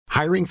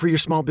Hiring for your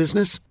small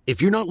business?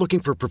 If you're not looking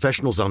for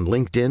professionals on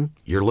LinkedIn,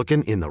 you're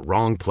looking in the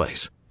wrong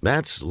place.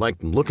 That's like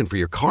looking for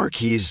your car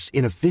keys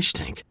in a fish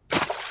tank.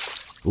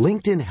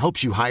 LinkedIn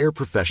helps you hire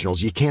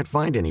professionals you can't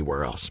find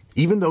anywhere else,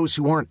 even those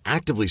who aren't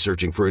actively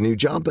searching for a new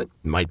job but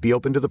might be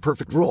open to the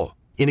perfect role.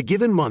 In a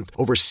given month,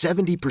 over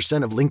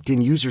 70% of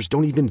LinkedIn users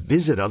don't even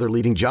visit other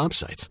leading job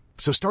sites.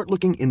 So start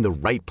looking in the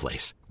right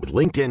place. With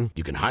LinkedIn,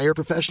 you can hire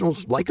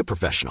professionals like a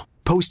professional.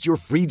 Post your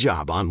free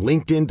job on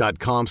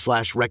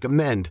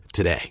linkedin.com/recommend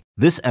today.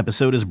 This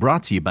episode is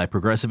brought to you by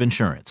Progressive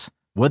Insurance.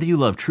 Whether you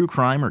love true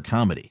crime or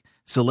comedy,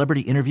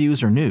 celebrity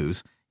interviews or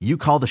news, you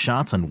call the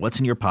shots on what's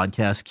in your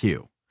podcast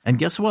queue. And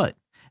guess what?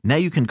 Now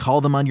you can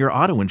call them on your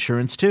auto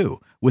insurance too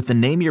with the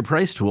Name Your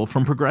Price tool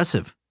from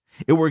Progressive.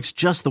 It works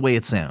just the way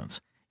it sounds.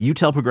 You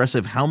tell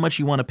Progressive how much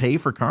you want to pay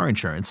for car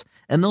insurance,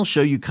 and they'll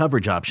show you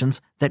coverage options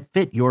that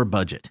fit your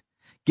budget.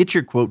 Get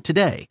your quote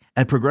today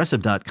at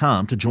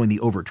Progressive.com to join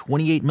the over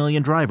 28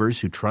 million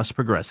drivers who trust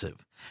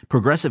Progressive.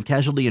 Progressive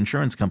Casualty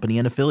Insurance Company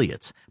and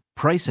Affiliates.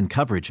 Price and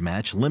coverage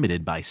match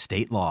limited by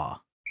state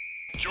law.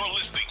 You're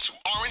listening to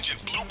Orange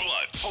and Blue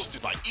Bloods,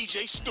 hosted by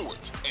EJ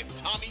Stewart and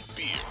Tommy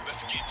Beer.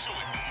 Let's get to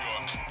it, New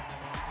York.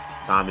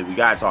 Tommy, we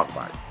got to talk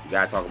about it. We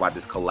got to talk about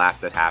this collapse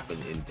that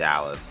happened in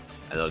Dallas.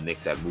 I know the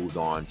Knicks have moved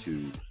on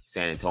to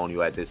San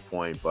Antonio at this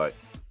point, but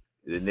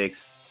the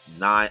Knicks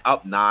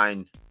up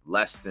nine,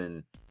 less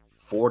than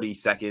 40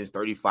 seconds,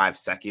 35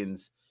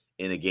 seconds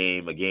in a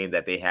game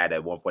that they had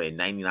at one point a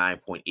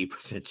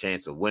 99.8%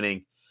 chance of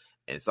winning.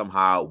 And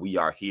somehow we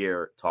are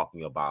here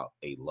talking about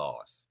a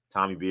loss.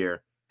 Tommy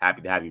Beer,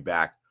 happy to have you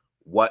back.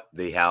 What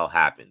the hell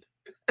happened?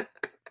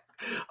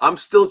 I'm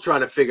still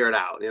trying to figure it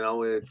out.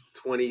 It's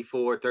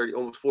 24, 30,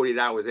 almost 48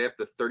 hours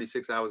after,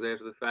 36 hours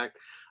after the fact.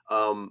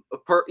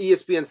 Per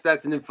ESPN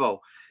Stats and Info,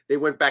 they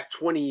went back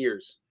 20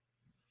 years.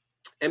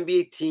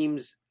 NBA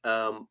teams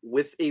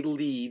with a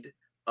lead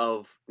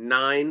of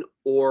 9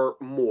 or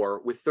more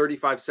with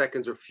 35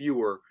 seconds or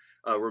fewer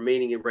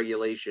remaining in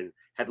regulation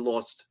had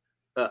lost.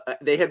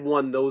 They had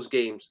won those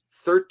games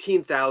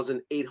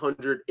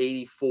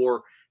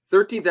 13,884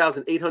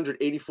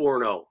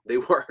 and 0. They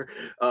were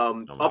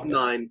up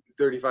 9,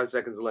 35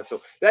 seconds or less.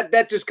 So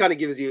that just kind of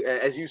gives you,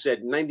 as you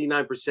said,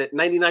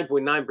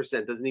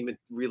 99.9% doesn't even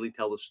really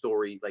tell the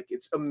story. Like,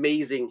 it's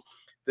amazing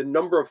the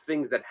number of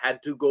things that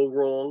had to go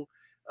wrong,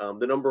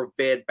 the number of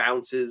bad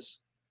bounces,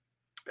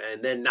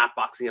 and then not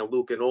boxing out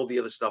Luka and all the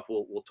other stuff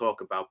we'll talk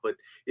about. But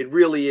it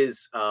really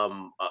is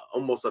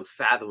almost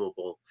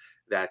unfathomable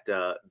that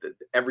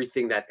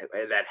everything that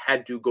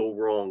had to go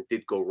wrong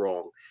did go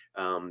wrong.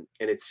 And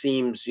it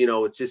seems,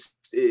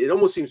 it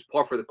almost seems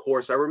par for the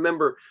course. I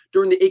remember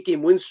during the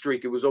 8-game win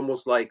streak, it was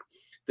almost like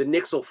the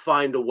Knicks will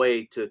find a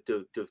way to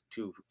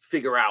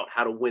figure out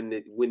how to win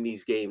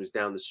these games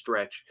down the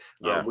stretch,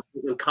 which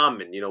was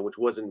uncommon, which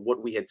wasn't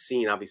what we had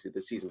seen, obviously,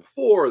 the season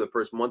before, or the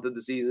first month of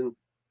the season.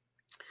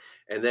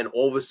 And then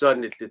all of a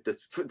sudden,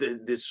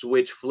 this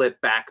switch flipped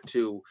back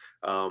to,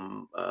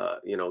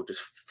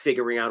 just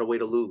figuring out a way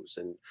to lose.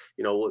 And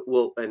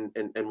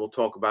we'll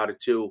talk about it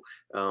too.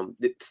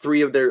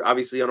 Three of their,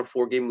 obviously on a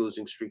 4-game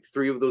losing streak,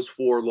 3 of those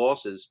 4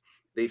 losses,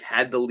 they've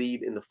had the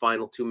lead in the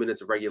final 2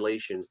 minutes of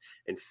regulation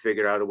and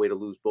figured out a way to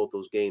lose both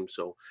those games.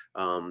 So,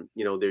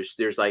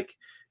 there's like,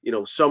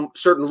 some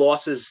certain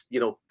losses,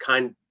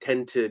 tend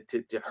to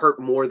hurt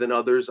more than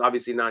others.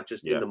 Obviously not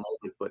just in the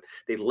moment, but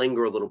they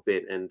linger a little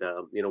bit. And,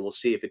 we'll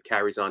see if it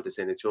carries on to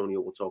San Antonio.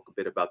 We'll talk a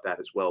bit about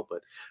that as well.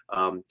 But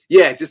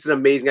just an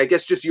amazing, I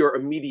guess, just your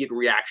immediate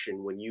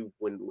reaction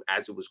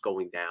as it was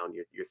going down,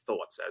 your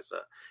thoughts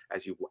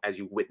as you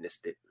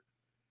witnessed it.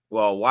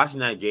 Well,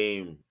 watching that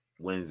game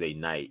Wednesday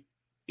night,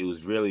 it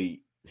was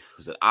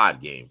an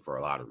odd game for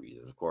a lot of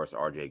reasons. Of course,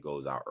 RJ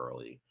goes out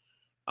early.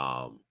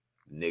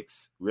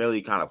 Knicks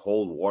really kind of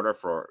hold water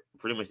for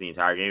pretty much the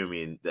entire game. I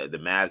mean, the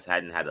Mavs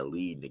hadn't had a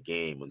lead in the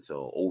game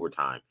until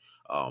overtime.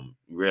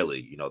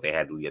 They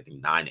had the lead, I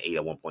think, 9-8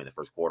 at one point in the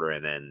first quarter,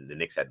 and then the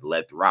Knicks had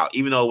led throughout.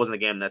 Even though it wasn't a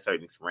game necessarily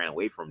the Knicks ran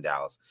away from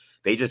Dallas,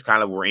 they just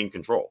kind of were in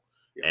control.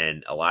 Yeah.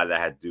 And a lot of that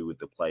had to do with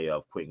the play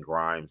of Quentin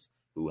Grimes,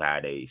 who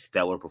had a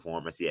stellar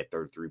performance. He had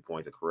 33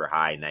 points, a career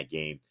high in that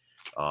game.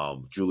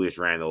 Julius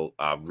Randle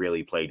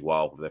really played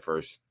well for the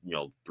first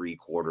 3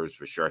 quarters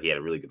for sure. He had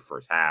a really good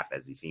first half,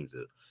 as he seems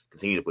to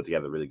continue to put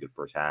together really good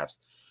first halves.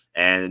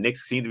 And the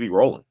Knicks seemed to be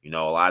rolling. A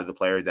lot of the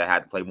players that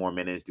had to play more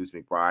minutes, Deuce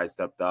McBride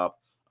stepped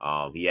up.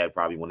 He had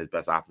probably one of his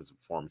best offensive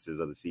performances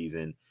of the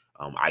season.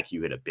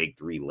 IQ hit a big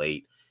 3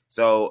 late.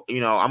 So,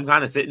 I'm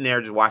kind of sitting there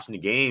just watching the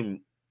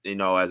game,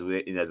 as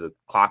the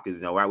clock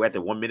is, we're at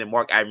the 1 minute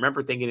mark. I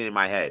remember thinking in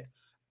my head,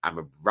 I'm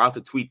about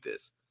to tweet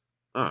this.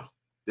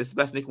 This is the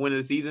best Knicks win of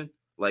the season?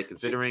 Like,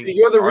 considering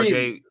you're the RJ,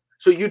 reason.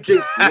 So you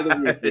jinxed. You're the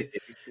reason.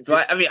 So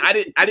I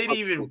didn't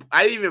even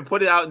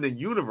put it out in the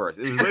universe.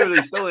 It was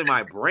literally still in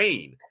my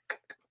brain.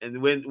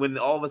 And when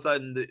all of a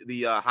sudden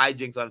the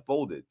hijinks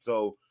unfolded,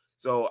 so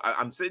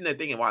I'm sitting there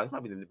thinking, wow, this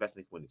might be the best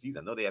Knicks win of the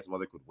season. I know they had some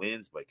other good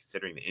wins, but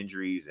considering the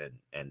injuries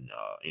and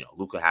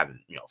Luka having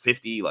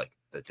 50, like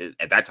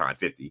at that time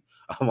 50,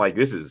 I'm like,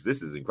 this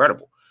is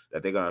incredible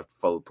that they're gonna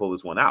pull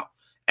this one out.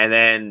 And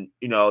then,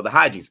 the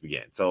hijinks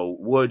begin. So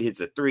Wood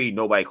hits a 3.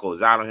 Nobody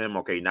closes out on him.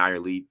 Okay, now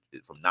your lead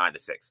from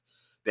 9-6.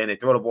 Then they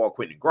throw the ball to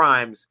Quentin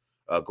Grimes.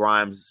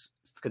 Grimes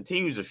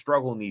continues to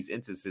struggle in these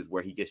instances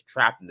where he gets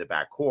trapped in the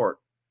backcourt.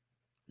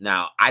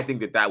 Now, I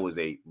think that was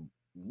a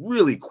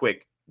really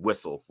quick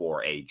whistle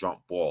for a jump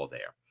ball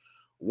there.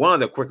 One of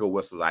the quicker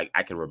whistles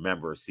I can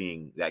remember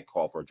seeing that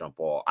call for a jump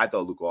ball. I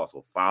thought Luka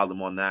also fouled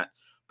him on that.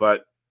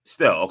 But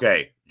still,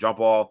 okay, jump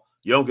ball.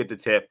 You don't get the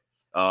tip.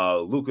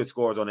 Luka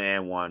scores on the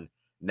and-1.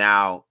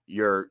 Now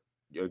your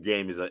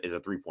game is a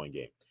 3-point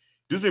game.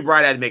 Deuce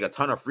McBride had to make a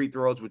ton of free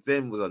throws, which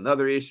then was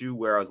another issue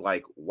where I was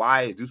like,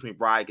 why is Deuce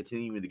McBride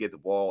continuing to get the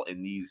ball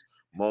in these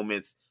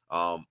moments?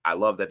 I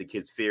love that the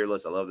kid's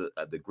fearless. I love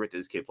the grit that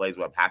this kid plays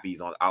with. I'm happy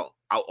he's out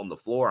on the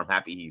floor. I'm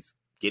happy he's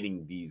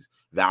getting these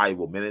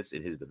valuable minutes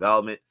in his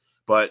development.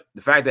 But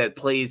the fact that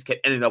plays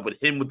kept ending up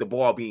with him with the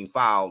ball being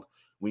fouled,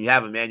 when you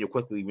have Emmanuel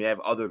Quickley, we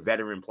have other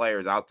veteran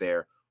players out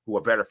there who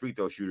are better free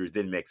throw shooters,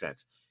 didn't make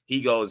sense.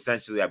 He goes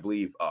essentially, I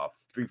believe,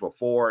 3 for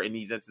 4 in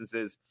these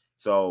instances.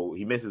 So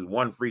he misses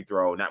one free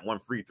throw, and that one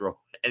free throw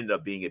ended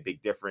up being a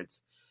big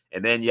difference.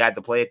 And then you had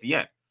to play at the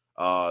end.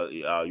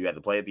 You had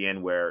to play at the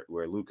end where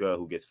Luka,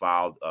 who gets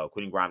fouled,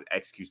 Quentin Grimes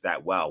executes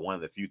that well. One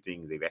of the few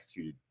things they've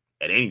executed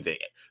at anything.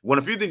 One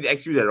of the few things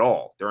executed at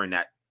all during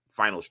that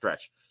final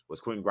stretch was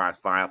Quentin Grimes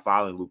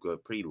fouling Luka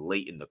pretty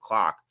late in the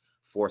clock,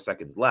 4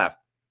 seconds left.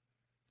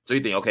 So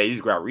you think, okay, you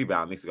just grab a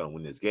rebound, Knicks are going to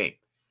win this game.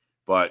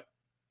 But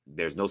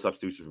there's no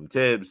substitution from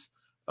Tibbs.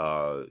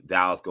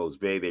 Dallas goes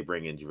big. They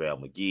bring in JaVale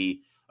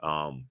McGee.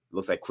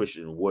 Looks like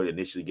Christian Wood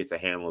initially gets a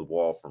handle of the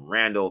ball from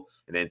Randall.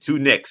 And then 2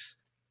 Knicks,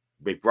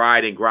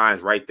 McBride and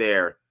Grimes right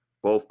there,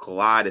 both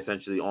collide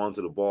essentially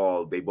onto the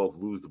ball. They both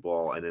lose the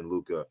ball. And then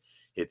Luka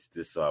hits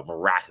this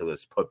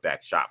miraculous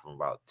putback shot from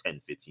about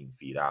 10, 15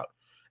 feet out.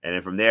 And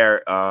then from there,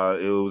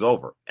 it was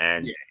over.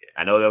 And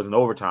I know there was an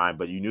overtime,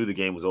 but you knew the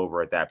game was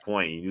over at that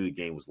point. You knew the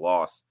game was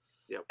lost.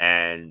 Yep.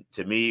 And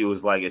to me, it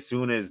was like as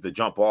soon as the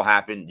jump ball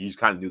happened, you just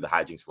kind of knew the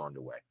hijinks were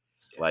underway.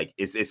 Yeah. Like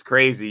it's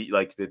crazy,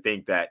 like to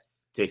think that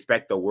to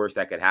expect the worst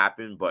that could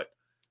happen. But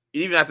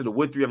even after the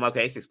Wood 3, I'm like,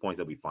 okay, 6 points,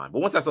 they'll be fine.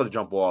 But once I saw the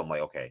jump ball, I'm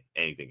like, okay,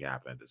 anything can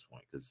happen at this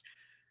point because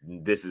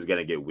this is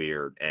gonna get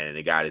weird, and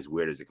it got as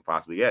weird as it could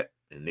possibly get.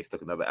 And Knicks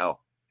took another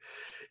L.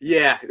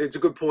 Yeah, it's a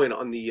good point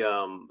on the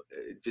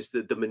just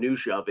the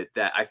minutia of it.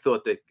 That I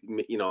thought that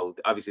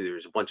obviously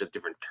there's a bunch of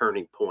different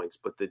turning points,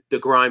 but the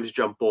Grimes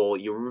jump ball,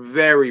 you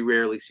very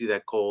rarely see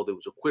that called. It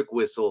was a quick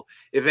whistle.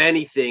 If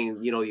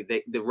anything,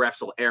 the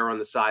refs will err on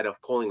the side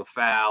of calling a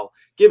foul,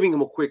 giving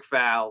him a quick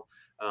foul,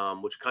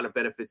 which kind of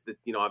benefits that.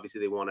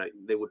 Obviously they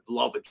would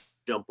love a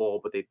jump ball,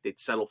 but they'd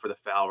settle for the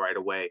foul right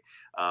away.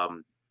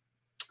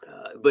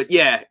 But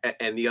yeah,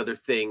 and the other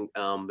thing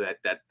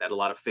that a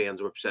lot of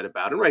fans were upset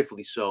about, and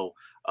rightfully so,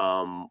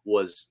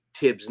 was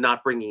Tibbs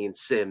not bringing in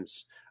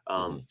Sims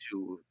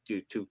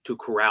to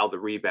corral the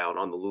rebound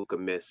on the Luka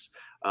miss.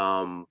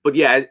 But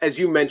yeah, as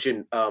you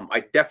mentioned,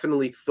 I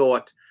definitely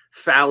thought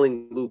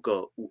fouling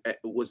Luka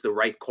was the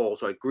right call.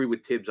 So I agree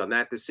with Tibbs on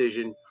that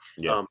decision.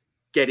 Yeah.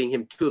 Getting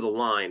him to the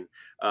line.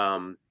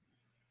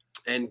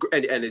 And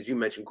as you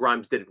mentioned,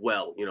 Grimes did it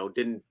well.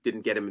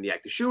 Didn't get him in the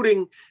act of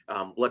shooting.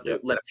 Let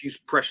a few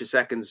precious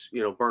seconds,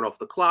 burn off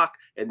the clock,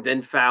 and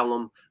then foul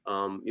him.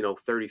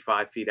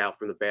 35 feet out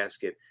from the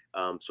basket.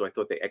 So I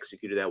thought they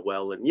executed that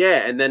well.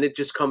 And then it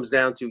just comes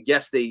down to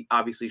yes, they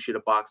obviously should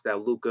have boxed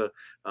out Luka.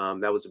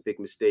 That was a big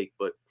mistake.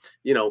 But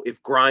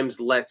if Grimes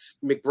lets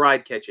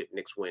McBride catch it,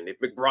 Knicks win. If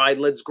McBride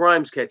lets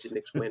Grimes catch it,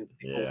 Knicks win.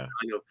 Yeah.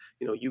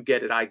 You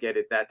get it, I get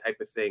it, that type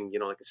of thing.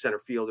 Like a center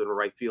fielder and a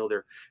right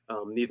fielder.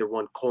 Neither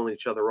one calling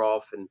each other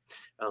off, and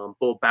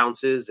ball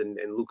bounces and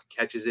Luka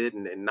catches it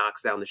and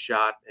knocks down the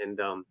shot. And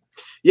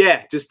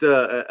just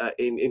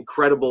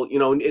incredible,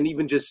 and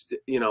even just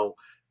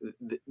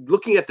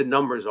looking at the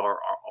numbers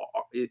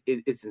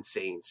it's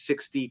insane.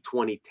 60,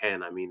 20,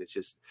 10. I mean, it's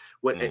just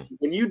when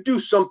you do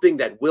something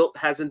that Wilt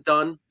hasn't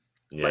done.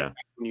 Like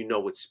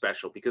it's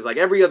special because like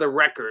every other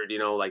record,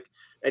 like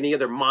any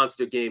other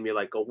monster game, you're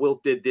like, oh,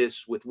 Wilt did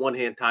this with one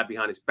hand tied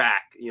behind his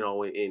back,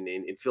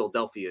 in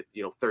Philadelphia,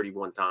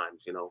 31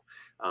 times,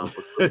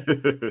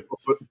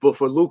 but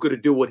for Luka to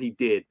do what he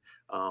did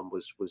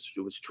was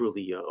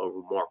truly a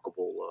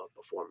remarkable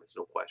performance,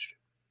 no question.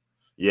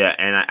 Yeah,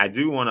 and I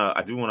do want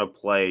to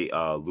play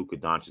Luka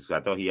Doncic because I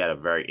thought he had a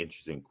very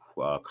interesting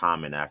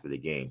comment after the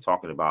game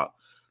talking about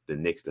the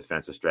Knicks'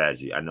 defensive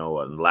strategy. I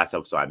know in the last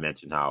episode I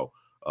mentioned how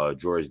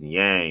George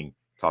Niang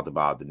talked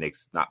about the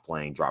Knicks not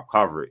playing drop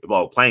coverage,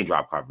 playing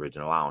drop coverage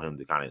and allowing him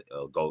to kind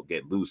of go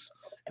get loose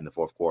in the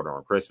fourth quarter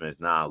on Christmas.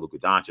 Now Luka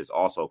Doncic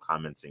also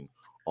commenting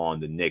on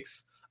the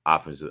Knicks'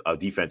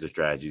 defensive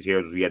strategies.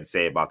 Here's what he had to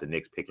say about the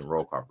Knicks pick and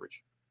roll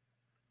coverage.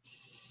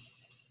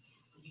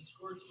 You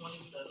scored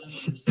 27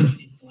 or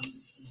 60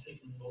 points in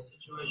pick and roll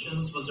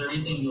situations. Was there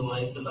anything you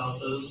liked about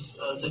those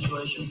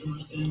situations in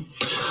this game?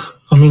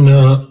 I mean,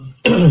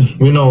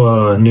 we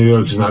know New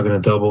York is not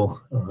going to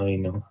double.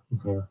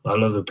 I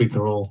love the pick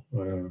and roll.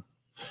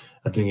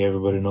 I think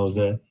everybody knows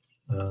that.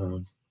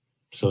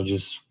 So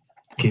just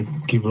keep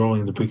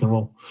rolling the pick and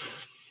roll.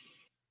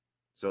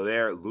 So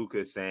there, Luka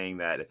is saying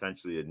that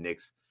essentially the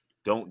Knicks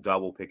don't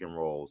double pick and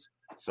rolls.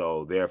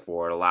 So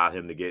therefore, it allowed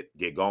him to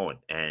get going.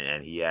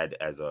 And he had,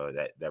 as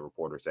that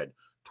reporter said,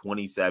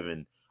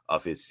 27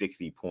 of his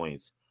 60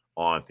 points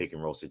on pick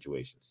and roll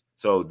situations.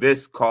 So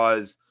this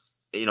caused,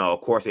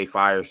 of course, a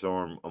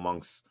firestorm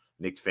amongst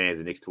Knicks fans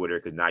and Knicks Twitter,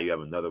 because now you have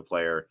another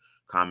player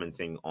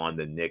commenting on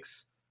the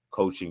Knicks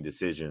coaching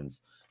decisions.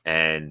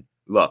 And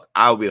look,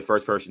 I'll be the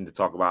first person to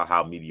talk about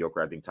how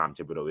mediocre I think Tom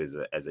Thibodeau is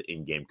as an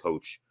in-game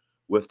coach.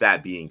 With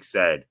that being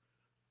said,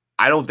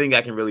 I don't think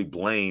I can really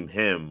blame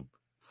him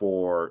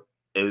for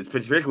it was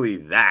particularly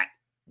that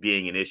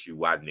being an issue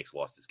why the Knicks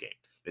lost this game.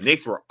 The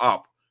Knicks were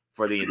up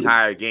for the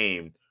entire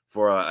game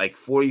for like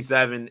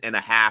 47 and a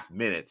half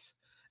minutes.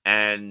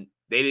 And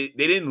they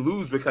didn't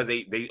lose because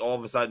they all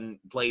of a sudden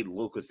played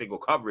Luka's single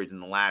coverage in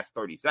the last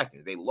 30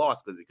 seconds. They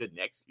lost because they couldn't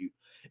execute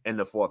in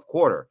the fourth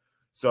quarter.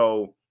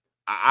 So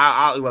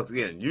I'll look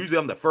again. Usually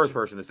I'm the first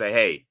person to say,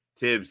 hey,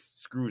 Tibbs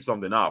screwed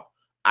something up.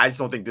 I just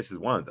don't think this is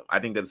one of them. I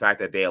think that the fact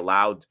that they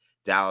allowed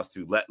Dallas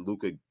to let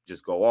Luka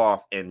just go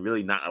off and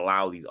really not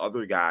allow these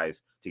other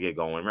guys to get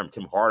going. Remember,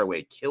 Tim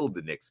Hardaway killed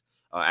the Knicks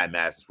at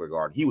Madison Square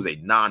Garden. He was a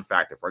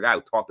non-factor. For a guy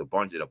who talked a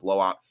bunch in a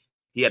blowout,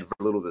 he had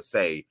very little to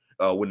say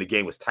when the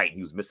game was tight.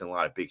 He was missing a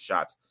lot of big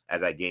shots as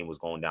that game was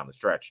going down the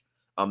stretch.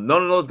 None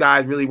of those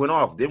guys really went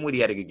off. Dinwiddie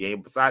had a good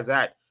game. Besides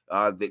that,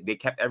 they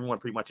kept everyone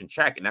pretty much in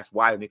check, and that's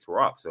why the Knicks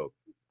were up. So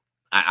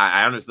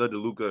I understood the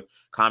Luka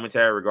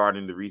commentary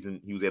regarding the reason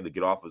he was able to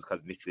get off was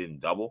because the Knicks didn't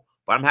double,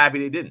 but I'm happy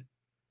they didn't.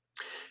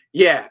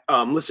 Yeah,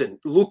 listen,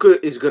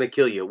 Luka is going to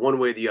kill you one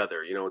way or the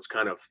other. It's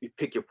kind of you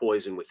pick your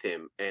poison with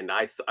him, and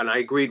I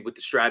agreed with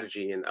the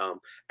strategy. And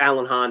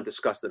Alan Hahn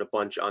discussed it a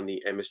bunch on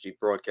the MSG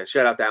broadcast.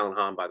 Shout out to Alan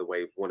Hahn, by the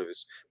way, one of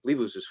his, I believe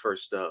it was his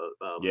first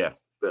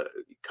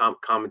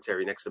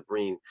commentary next to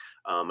Breen,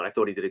 and I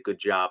thought he did a good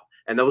job.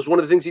 And that was one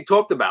of the things he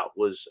talked about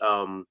was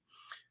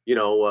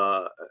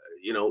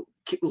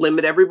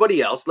limit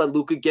everybody else, let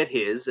Luka get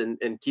his,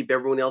 and keep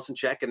everyone else in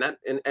check. And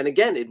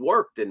again, it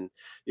worked. And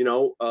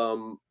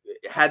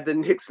had the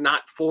Knicks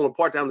not fallen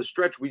apart down the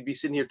stretch, we'd be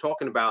sitting here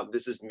talking about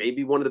this is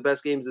maybe one of the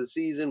best games of the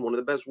season, one of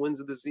the best wins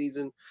of the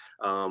season.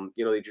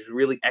 They just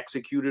really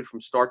executed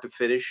from start to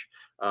finish.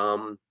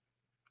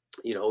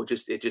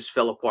 It just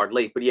fell apart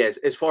late. But yeah,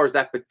 as far as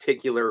that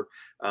particular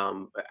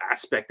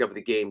aspect of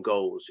the game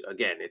goes,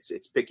 again, it's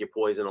pick your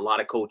poison. A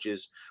lot of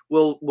coaches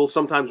will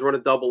sometimes run a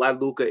double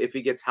at Luka if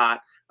he gets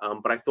hot.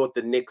 But I thought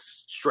the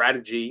Knicks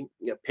strategy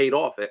paid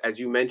off. As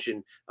you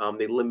mentioned,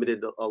 they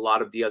limited a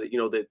lot of the other,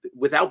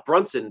 without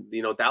Brunson,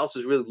 Dallas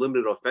is really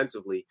limited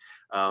offensively.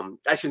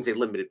 I shouldn't say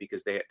limited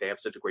because they have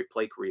such a great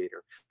play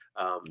creator.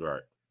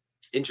 Right.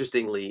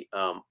 Interestingly,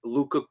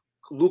 Luka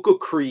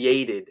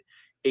created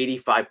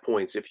 85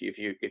 points if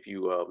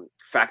you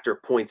factor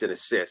points and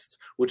assists,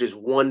 which is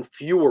one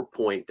fewer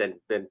point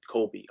than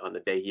Kobe on the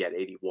day he had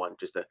 81,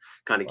 just to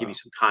kind of give you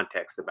some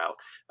context about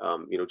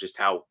just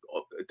how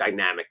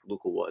dynamic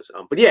Luka was.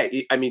 But yeah,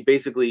 I mean,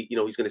 basically,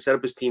 he's going to set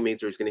up his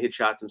teammates or he's going to hit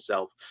shots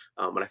himself.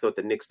 And I thought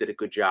the Knicks did a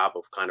good job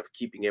of kind of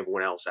keeping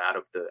everyone else out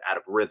of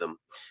rhythm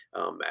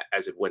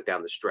as it went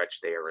down the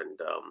stretch there. And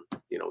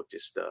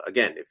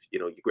again, if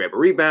you grab a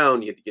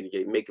rebound, you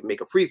make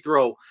a free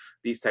throw,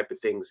 these type of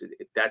things,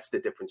 that's the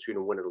difference between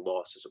a win and a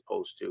loss as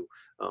opposed to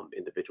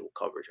individual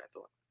coverage, I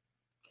thought.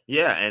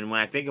 Yeah, and when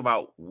I think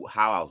about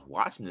how I was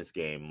watching this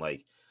game,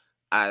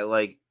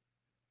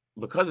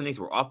 because the Knicks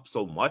were up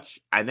so much,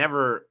 I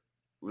never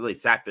really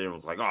sat there and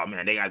was like, oh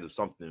man, they got to do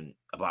something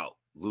about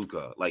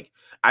Luka. Like,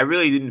 I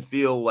really didn't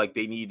feel like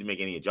they needed to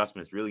make any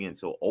adjustments really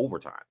until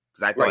overtime,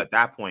 because I thought at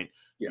that point,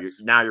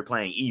 you're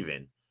playing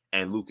even,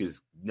 and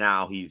Luka's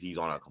now he's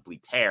on a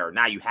complete tear.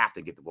 Now you have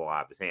to get the ball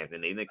out of his hands,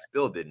 and the Knicks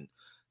still didn't.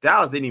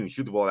 Dallas didn't even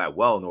shoot the ball that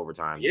well in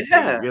overtime. Yeah.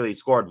 They really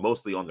scored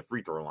mostly on the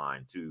free throw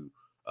line to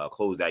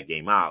close that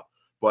game out.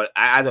 But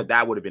I thought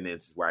that would have been the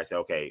instance where I said,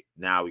 okay,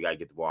 now we got to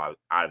get the ball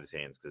out of his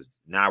hands because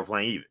now we're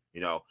playing even.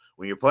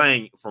 When you're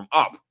playing from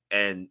up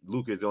and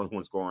Luka is the only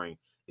one scoring,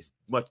 it's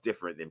much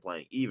different than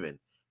playing even.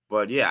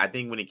 But yeah, I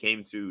think when it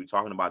came to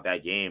talking about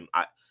that game,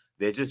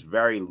 there's just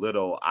very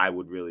little I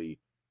would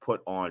really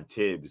put on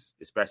Tibbs,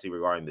 especially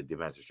regarding the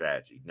defensive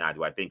strategy. Now,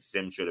 do I think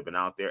Sims should have been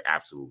out there?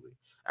 Absolutely.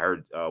 I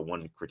heard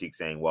one critique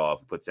saying, well,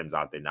 if you put Sims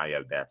out there, now you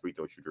have a bad free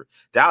throw shooter.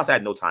 Dallas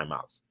had no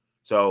timeouts.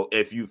 So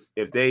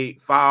if they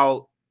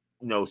foul,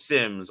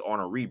 Sims on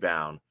a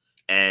rebound,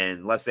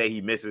 and let's say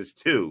he misses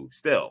two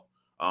still,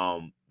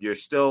 you're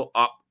still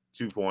up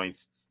 2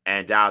 points,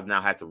 and Dallas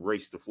now has to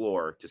race the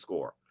floor to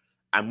score.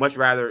 I'd much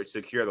rather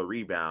secure the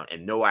rebound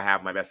and know I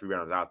have my best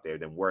rebounders out there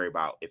than worry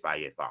about if I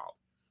get fouled.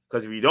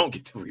 Because if you don't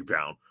get the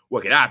rebound,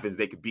 what could happen is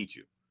they could beat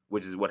you,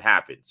 which is what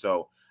happened.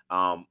 So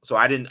I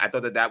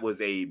thought that was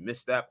a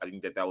misstep. I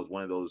think that was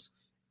one of those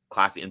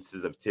classic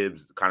instances of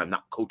Tibbs kind of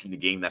not coaching the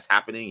game that's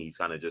happening. He's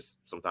kind of just,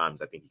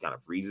 sometimes I think he kind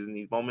of freezes in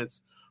these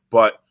moments,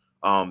 but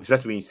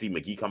especially when you see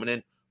McGee coming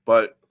in.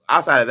 But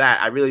outside of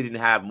that, I really didn't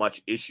have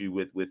much issue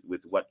with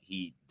what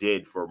he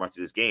did for much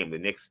of this game. The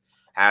Knicks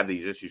have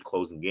these issues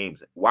closing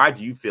games. Why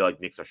do you feel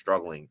like Knicks are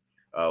struggling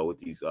with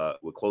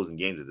closing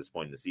games at this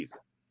point in the season?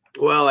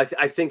 Well, I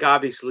think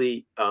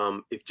obviously,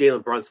 if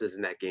Jalen Brunson is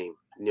in that game,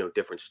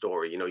 different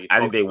story. I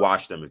think they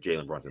watch them if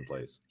Jalen Brunson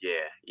plays.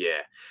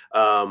 Yeah.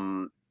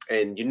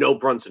 And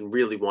Brunson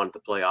really wanted to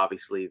play.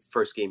 Obviously, the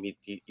first game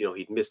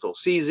he'd missed all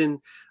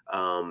season.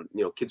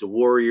 Kid's a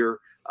warrior.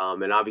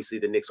 And obviously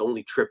the Knicks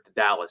only trip to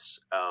Dallas.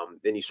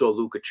 And you saw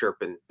Luka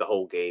chirping the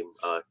whole game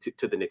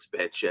to the Knicks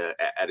bench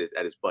at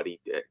his buddy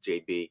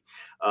JB.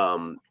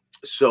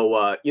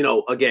 So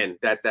again,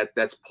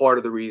 that's part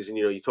of the reason.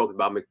 You talked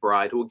about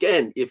McBride, who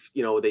again, if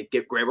they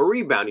grab a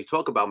rebound, you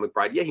talk about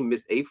McBride. Yeah, he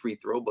missed a free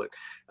throw, but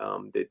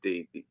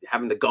the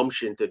having the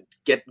gumption to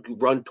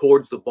run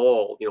towards the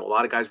ball. A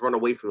lot of guys run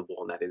away from the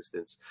ball in that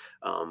instance.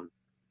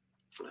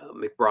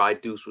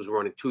 McBride, Deuce was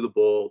running to the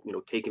ball,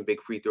 taking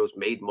big free throws,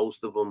 made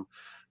most of them.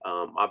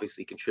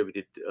 Obviously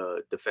contributed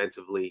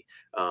defensively.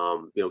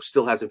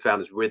 Still hasn't found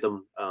his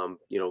rhythm,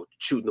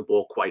 shooting the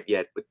ball quite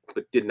yet,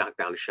 but did knock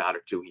down a shot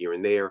or two here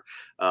and there.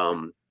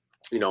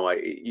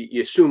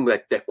 You assume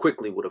that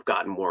quickly would have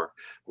gotten more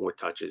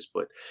touches,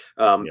 but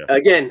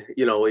again,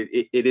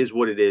 it is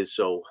what it is.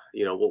 So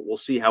we'll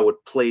see how it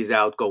plays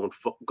out going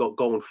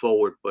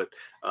forward. But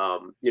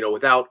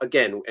without,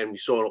 again, and we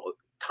saw it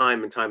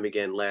time and time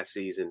again last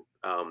season,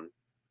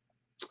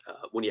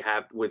 when you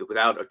have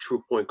without a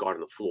true point guard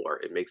on the floor,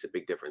 it makes a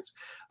big difference.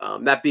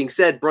 That being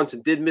said,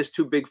 Brunson did miss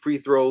 2 big free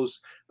throws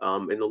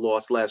in the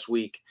loss last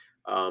week.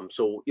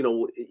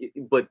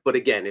 But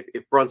again,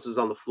 if Brunson's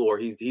on the floor,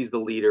 he's the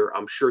leader.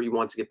 I'm sure he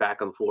wants to get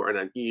back on the floor,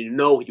 and he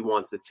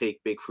wants to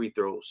take big free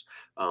throws.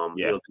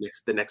 The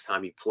next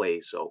time he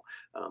plays. So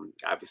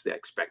obviously, I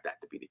expect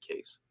that to be the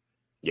case.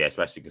 Yeah,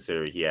 especially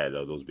considering he had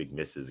those big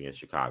misses against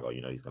Chicago.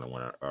 He's going to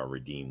want to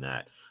redeem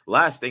that.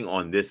 Last thing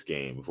on this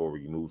game before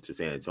we move to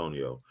San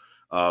Antonio,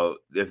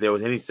 if there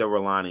was any silver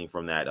lining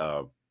from that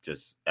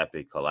just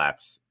epic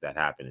collapse that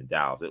happened in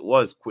Dallas, it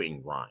was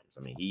Quentin Grimes.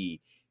 I mean,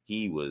 he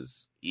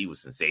was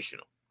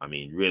sensational. I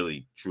mean,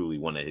 really, truly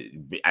one of his,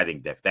 I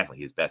think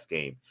definitely his best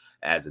game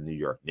as a New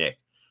York Knick.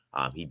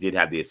 He did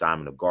have the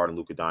assignment of guarding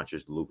Luka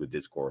Doncic. Luka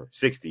did score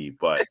 60,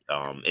 but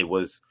it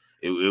was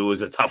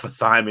a tough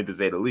assignment to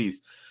say the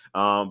least.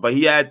 But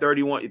he had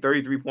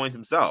 33 points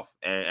himself,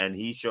 and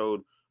he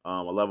showed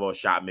a level of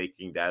shot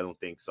making that I don't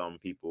think some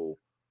people,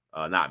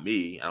 not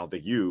me, I don't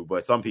think you,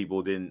 but some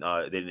people didn't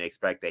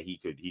expect that he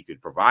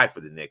could provide for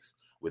the Knicks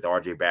with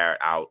RJ Barrett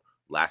out,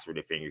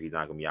 lacerated finger. He's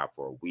not going to be out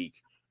for a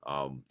week,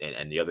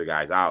 and the other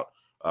guys out.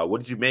 What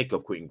did you make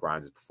of Quentin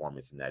Grimes'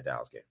 performance in that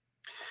Dallas game?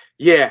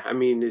 Yeah, I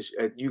mean,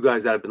 you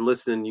guys that have been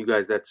listening, you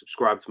guys that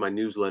subscribe to my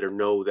newsletter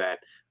know that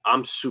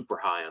I'm super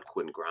high on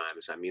Quentin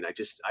Grimes. I mean, I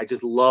just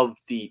love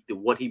the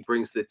what he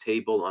brings to the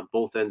table on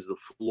both ends of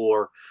the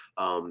floor.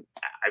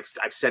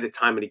 I've said it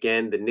time and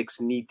again. The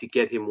Knicks need to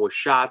get him more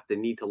shot. They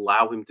need to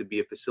allow him to be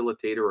a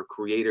facilitator, a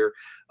creator.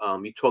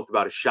 You talked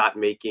about his shot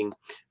making.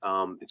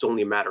 It's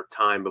only a matter of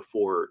time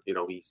before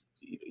he's.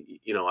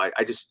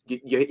 I just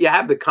you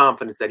have the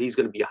confidence that he's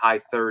going to be a high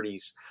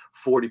 30s,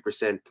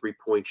 40%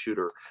 3-point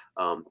shooter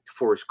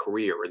for his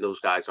career, and those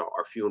guys are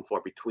few and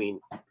far between.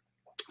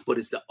 But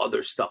it's the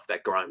other stuff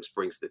that Grimes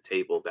brings to the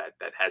table that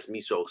has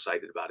me so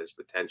excited about his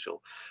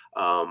potential.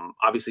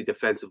 Obviously,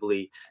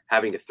 defensively,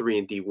 having a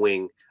 3-and-D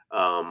wing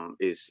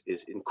is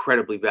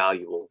incredibly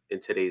valuable in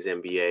today's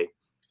NBA.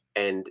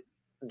 And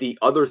the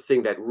other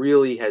thing that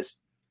really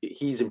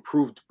he's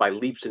improved by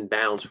leaps and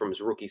bounds from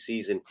his rookie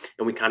season,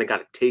 and we kind of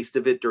got a taste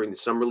of it during the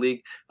summer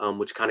league,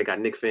 which kind of got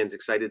Knicks fans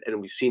excited,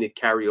 and we've seen it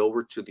carry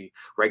over to the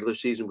regular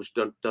season, which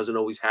doesn't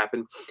always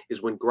happen,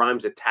 is when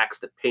Grimes attacks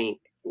the paint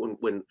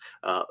when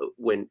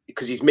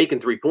because he's making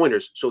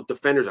 3-pointers, so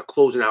defenders are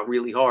closing out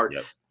really hard.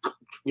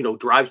 Yep.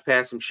 Drives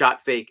past him,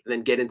 shot fake, and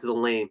then get into the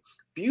lane.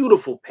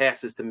 Beautiful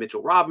passes to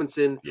Mitchell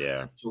Robinson,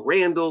 to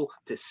Randall,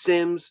 to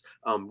Sims.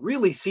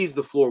 Really sees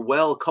the floor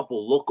well. A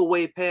couple look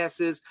away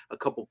passes, a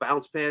couple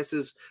bounce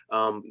passes.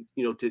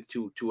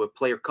 To a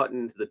player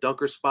cutting into the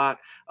dunker spot.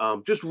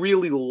 Just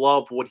really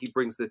love what he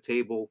brings to the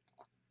table.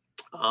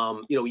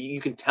 You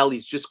can tell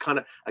he's just kind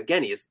of,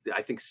 again, he has,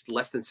 I think,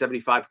 less than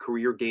 75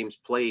 career games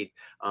played.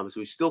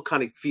 So he's still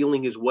kind of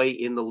feeling his way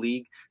in the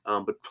league,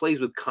 but plays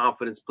with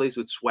confidence, plays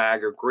with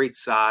swagger, great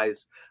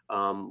size.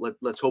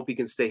 Let's hope he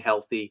can stay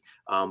healthy.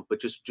 But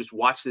just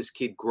watch this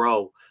kid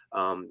grow.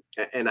 And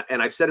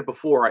I've said it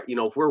before,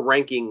 if we're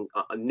ranking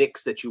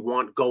Knicks that you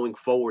want going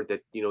forward,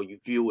 that, you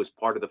view as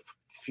part of the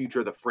future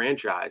of the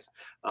franchise,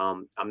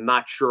 I'm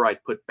not sure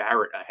I'd put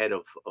Barrett ahead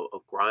of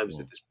Grimes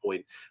at this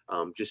point,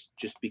 just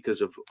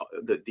because of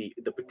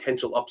the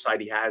potential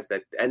upside he has,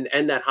 that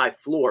and that high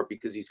floor,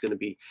 because he's going to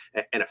be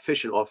an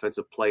efficient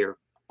offensive player.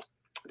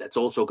 That's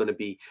also going to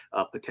be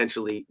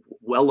potentially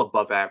well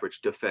above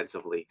average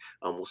defensively.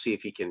 We'll see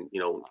if he can,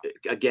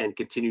 again,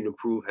 continue to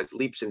improve, has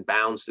leaps and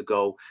bounds to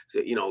go.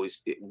 So,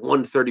 he's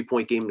won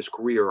 30-point game in his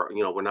career.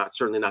 We're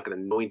certainly not going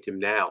to anoint him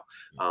now.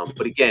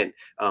 But again,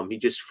 he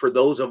just, for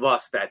those of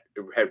us that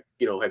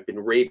have been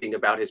raving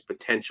about his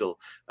potential,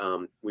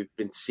 we've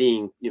been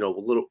seeing, a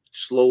little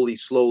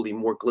slowly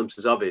more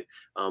glimpses of it.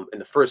 In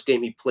the first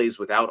game he plays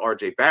without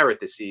RJ Barrett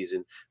this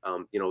season,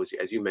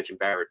 as you mentioned,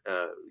 Barrett,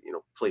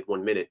 played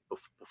 1 minute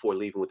before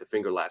leaving with a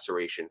finger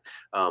laceration.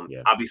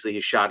 Obviously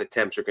his shot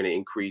attempts are going to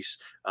increase,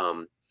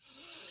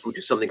 which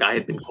is something I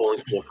had been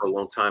calling for a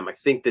long time. I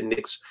think the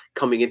Knicks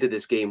coming into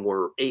this game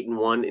were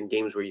 8-1 in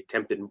games where he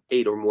attempted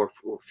 8 or more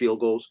field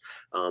goals.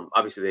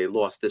 Obviously they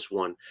lost this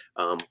one,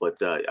 but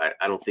I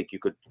don't think you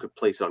could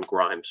place it on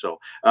Grimes. So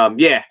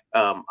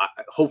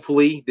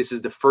hopefully this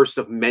is the first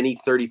of many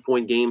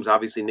 30-point games.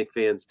 Obviously Knicks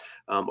fans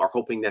are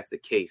hoping that's the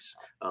case.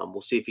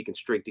 We'll see if he can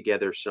string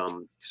together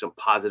some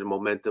positive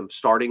momentum,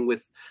 starting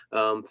with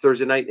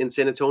Thursday night in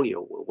San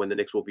Antonio when the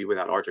Knicks will be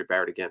without RJ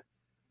Barrett again.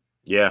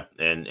 Yeah,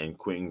 and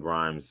Quentin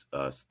Grimes,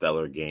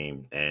 stellar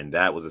game, and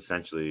that was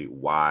essentially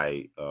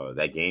why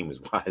that game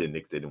is why the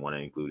Knicks didn't want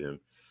to include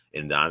him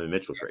in the Donovan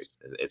Mitchell trade.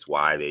 It's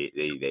why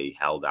they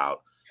held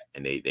out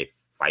and they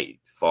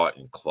fought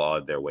and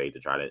clawed their way to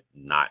try to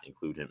not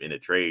include him in a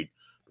trade,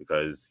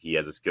 because he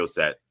has a skill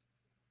set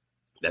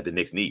that the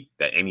Knicks need,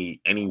 that any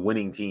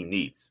winning team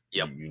needs.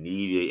 Yep. You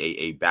need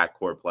a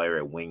backcourt player,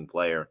 a wing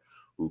player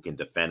who can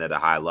defend at a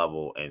high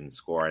level and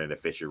score at an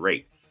efficient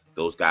rate.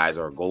 Those guys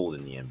are gold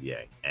in the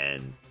NBA,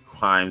 and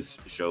Grimes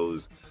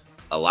shows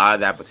a lot of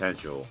that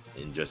potential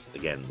in just,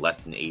 again,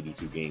 less than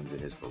 82 games in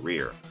his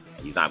career.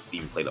 He's not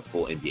even played a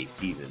full NBA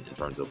season in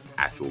terms of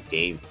actual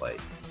gameplay.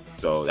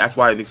 So that's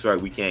why the Knicks feel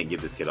like we can't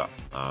give this kid up.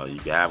 You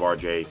can have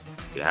RJ, you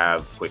can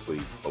have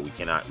Quickly, but we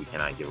cannot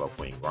give up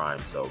Quentin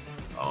Grimes. So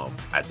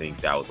I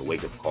think that was a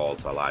wake-up call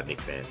to a lot of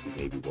Knicks fans who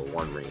maybe were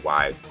wondering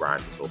why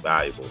Grimes is so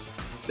valuable.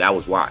 That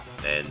was why.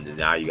 And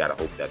now you got to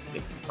hope that the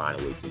Knicks can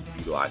find a way to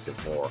utilize him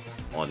more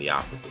on the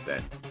offensive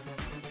end.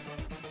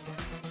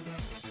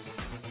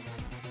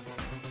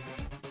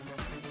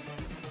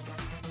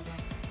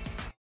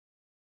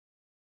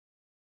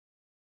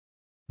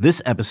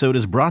 This episode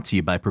is brought to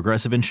you by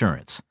Progressive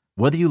Insurance.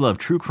 Whether you love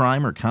true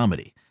crime or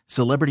comedy,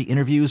 celebrity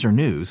interviews or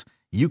news,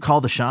 you call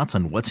the shots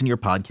on what's in your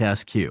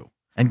podcast queue.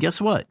 And guess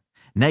what?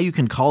 Now you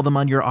can call them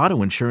on your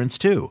auto insurance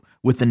too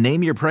with the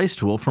Name Your Price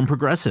tool from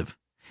Progressive.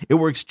 It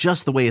works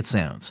just the way it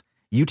sounds.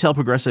 You tell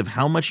Progressive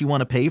how much you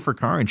want to pay for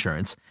car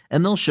insurance,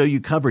 and they'll show you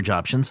coverage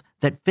options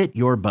that fit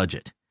your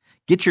budget.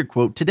 Get your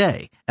quote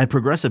today at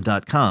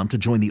Progressive.com to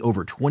join the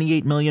over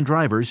 28 million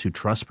drivers who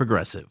trust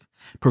Progressive.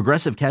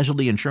 Progressive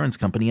Casualty Insurance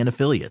Company and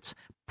Affiliates.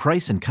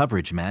 Price and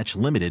coverage match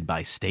limited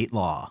by state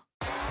law.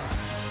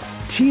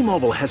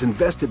 T-Mobile has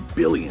invested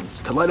billions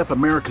to light up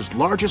America's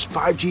largest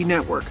 5G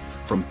network,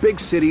 from big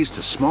cities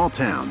to small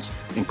towns,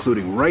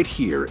 including right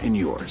here in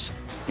yours.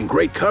 And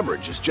great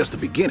coverage is just the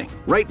beginning.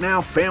 Right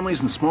now,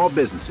 families and small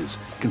businesses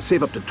can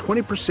save up to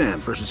 20%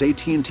 versus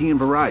AT&T and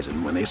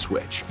Verizon when they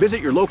switch.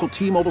 Visit your local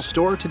T-Mobile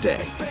store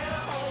today.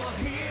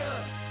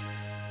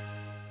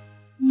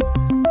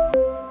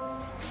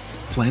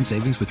 Plan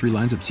savings with 3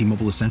 lines of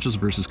T-Mobile Essentials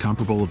versus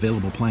comparable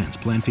available plans.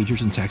 Plan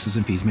features and taxes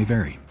and fees may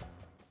vary.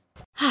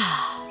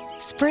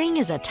 Spring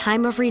is a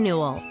time of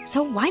renewal,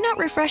 so why not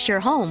refresh your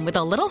home with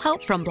a little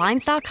help from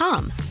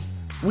Blinds.com?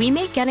 We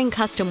make getting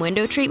custom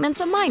window treatments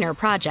a minor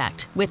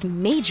project with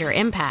major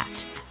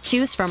impact.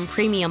 Choose from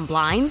premium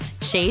blinds,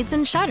 shades,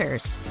 and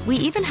shutters. We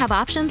even have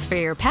options for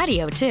your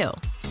patio, too.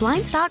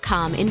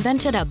 Blinds.com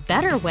invented a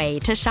better way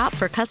to shop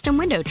for custom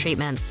window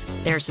treatments.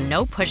 There's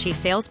no pushy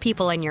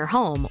salespeople in your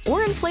home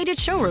or inflated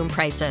showroom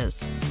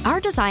prices.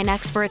 Our design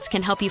experts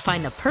can help you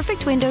find the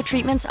perfect window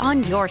treatments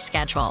on your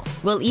schedule.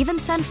 We'll even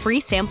send free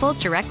samples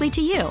directly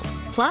to you.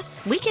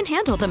 Plus, we can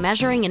handle the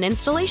measuring and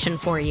installation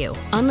for you.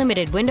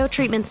 Unlimited window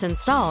treatments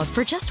installed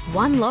for just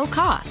one low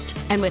cost.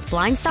 And with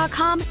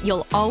Blinds.com,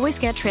 you'll always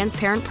get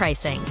transparent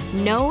pricing.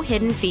 No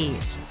hidden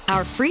fees.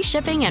 Our free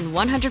shipping and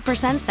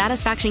 100%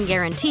 satisfaction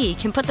guarantee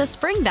can put the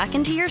spring back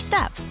into your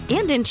step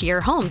and into your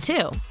home,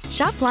 too.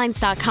 Shop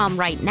Blinds.com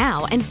right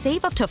now and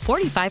save up to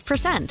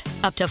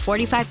 45%. Up to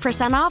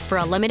 45% off for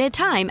a limited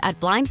time at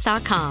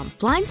Blinds.com.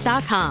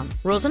 Blinds.com.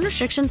 Rules and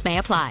restrictions may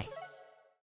apply.